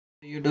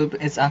YouTube,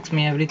 it's Ask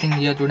Me Everything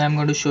here. Today I'm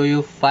going to show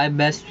you 5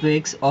 best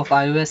tweaks of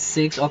iOS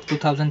 6 of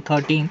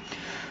 2013.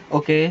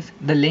 Okay,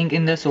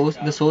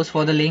 the source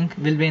for the link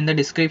will be in the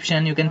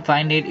description. You can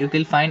find it. You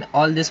can find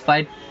all these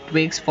 5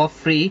 tweaks for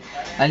free.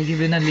 I'll give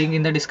you the link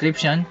in the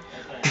description.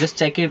 Just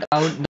check it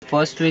out. The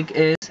first tweak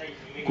is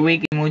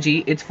quick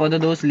emoji. It's for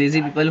those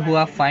lazy people who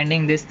are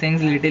finding these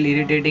things little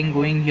irritating,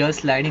 going here,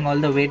 sliding all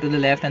the way to the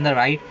left and the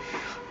right.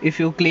 If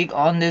you click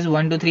on this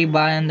 1 2 3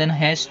 bar and then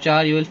hash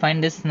star, you will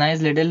find this nice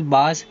little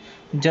bars.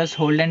 Just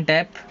hold and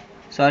tap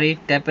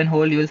and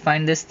hold. You will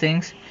find these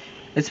things.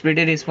 It's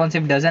pretty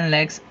responsive, doesn't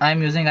lag.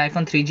 I'm using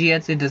iPhone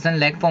 3GS, it doesn't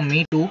lag for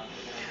me too.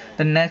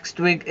 The next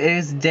tweak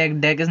is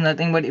deck is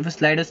nothing but if you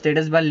slide a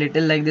status bar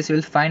little like this, you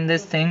will find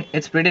this thing.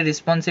 It's pretty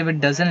responsive, it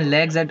doesn't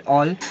lag at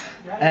all,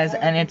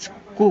 and it's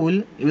cool.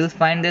 You will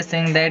find this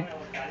thing that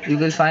you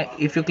will find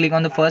if you click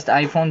on the first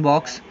iPhone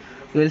box.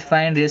 You will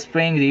find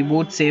respring,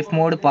 reboot, safe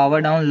mode,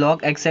 power down,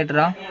 lock,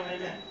 etc.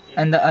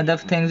 And the other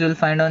things you will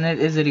find on it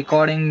is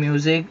recording,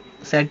 music,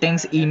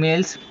 settings,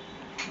 emails,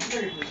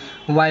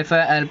 Wi-Fi,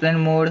 airplane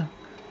mode.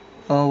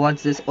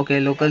 What's this? Okay,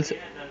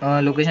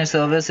 location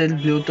services,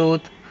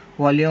 Bluetooth,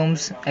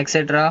 volumes,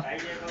 etc.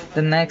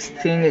 The next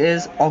thing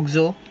is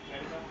AUXO.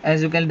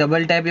 As you can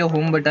double tap your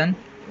home button,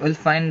 you will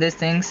find these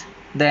things.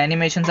 The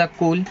animations are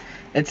cool.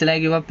 It's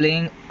like you are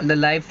playing the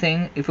live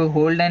thing. If you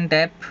hold and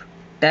tap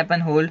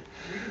and hold,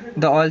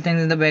 the all things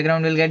in the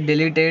background will get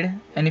deleted.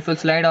 And if you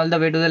slide all the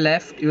way to the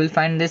left, you will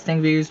find this thing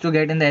we used to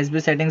get in the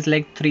SB settings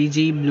like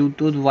 3G,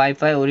 Bluetooth,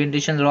 Wi-Fi,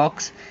 orientation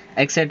locks,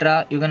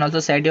 etc. You can also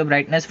set your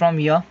brightness from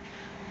here.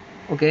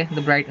 Okay,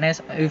 the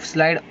brightness, if you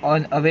slide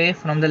on away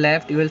from the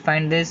left, you will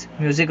find this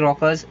music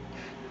rockers.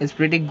 It's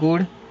pretty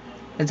good,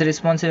 it's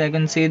responsive. I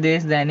can see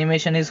this, the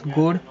animation is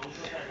good.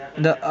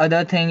 The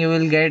other thing you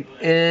will get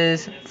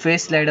is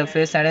face slider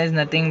is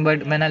nothing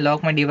but when I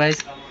lock my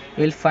device,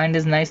 you will find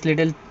this nice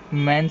little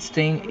man's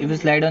thing. If you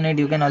slide on it,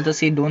 you can also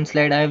see don't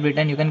slide. I have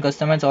written you can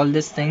customize all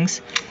these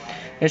things.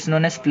 It's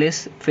known as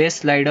face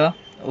slider.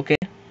 Okay,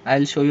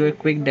 I'll show you a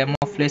quick demo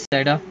of face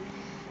slider.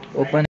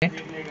 Open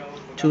it,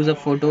 choose a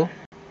photo.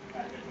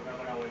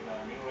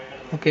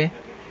 Okay,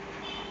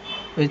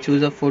 we'll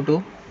choose a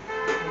photo.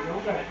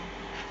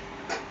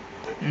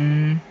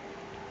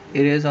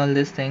 Erase all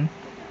this thing.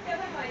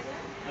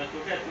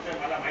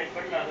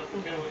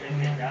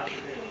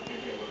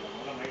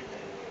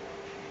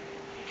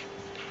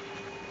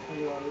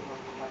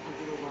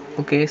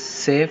 Okay,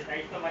 save.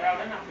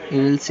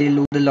 You will see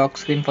the lock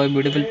screen for a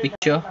beautiful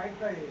picture.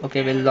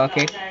 Okay, we'll lock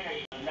it.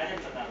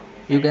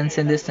 You can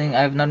see this thing,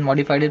 I have not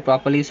modified it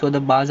properly, so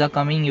the bars are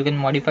coming. You can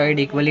modify it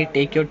equally,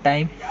 take your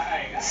time.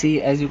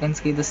 See, as you can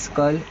see the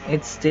skull,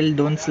 it's still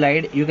don't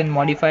slide. You can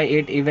modify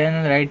it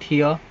even right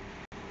here.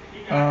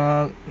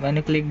 When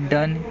you click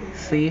done,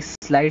 see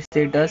slide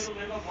status,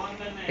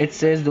 it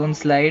says don't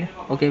slide.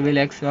 Okay, we'll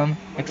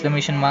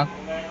exclamation mark.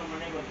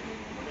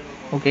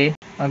 Okay,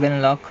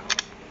 again lock.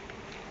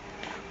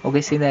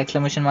 Okay, see the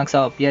exclamation marks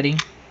are appearing.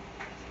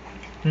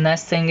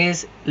 Next thing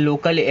is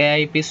local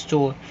AIP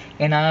store.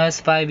 In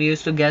iOS 5 we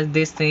used to get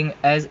this thing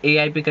as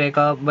AIP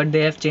cracker, but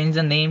they have changed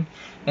the name.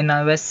 In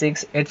iOS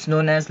 6 it's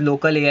known as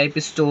local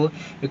AIP store.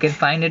 You can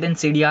find it in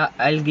Cydia.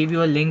 I'll give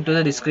you a link to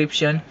the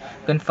description.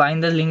 You can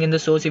find the link in the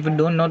source. If you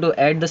don't know to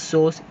add the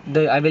source,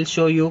 I will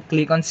show you.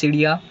 Click on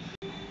Cydia.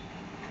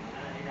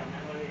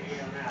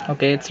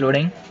 Okay, it's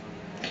loading.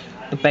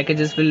 The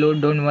packages will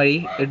load, don't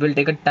worry, it will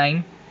take a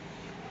time.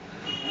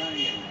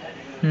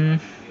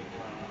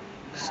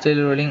 Still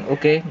loading.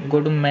 Okay,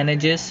 go to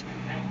manages,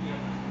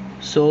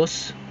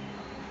 source,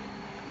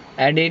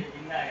 add.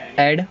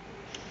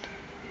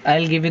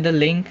 I'll give you the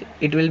link,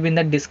 it will be in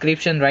the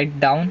description right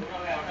down.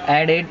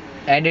 Add it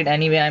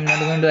anyway. I'm not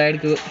going to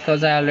add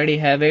because I already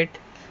have it.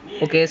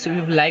 Okay, so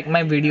if you like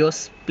my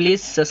videos,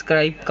 please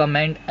subscribe,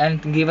 comment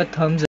and give a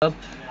thumbs up.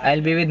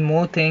 I'll be with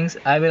more things.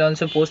 I will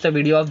also post a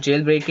video of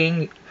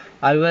jailbreaking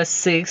iOS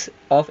 6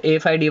 of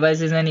A5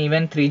 devices and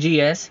even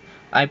 3GS,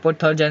 iPod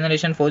 3rd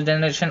generation, 4th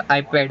generation,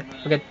 iPad.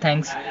 Okay,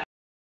 thanks.